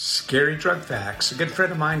Scary drug facts. A good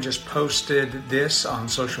friend of mine just posted this on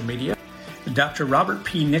social media. Dr. Robert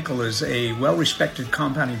P. Nickel is a well-respected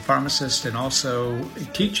compounding pharmacist and also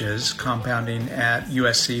teaches compounding at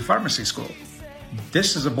USC Pharmacy School.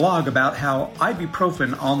 This is a blog about how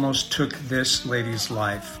ibuprofen almost took this lady's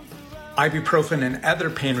life. Ibuprofen and other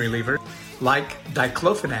pain relievers, like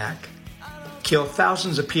diclofenac, kill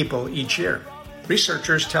thousands of people each year.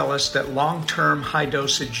 Researchers tell us that long-term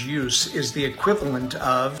high-dosage use is the equivalency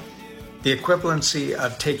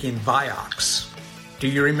of taking Vioxx. Do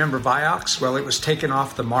you remember Vioxx? Well, it was taken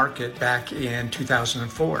off the market back in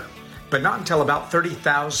 2004, but not until about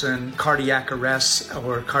 30,000 cardiac arrests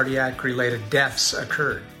or cardiac-related deaths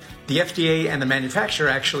occurred. The FDA and the manufacturer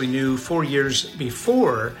actually knew 4 years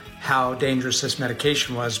before how dangerous this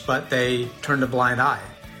medication was, but they turned a blind eye.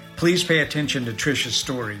 Please pay attention to Trisha's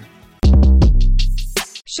story.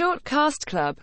 Shortcast Club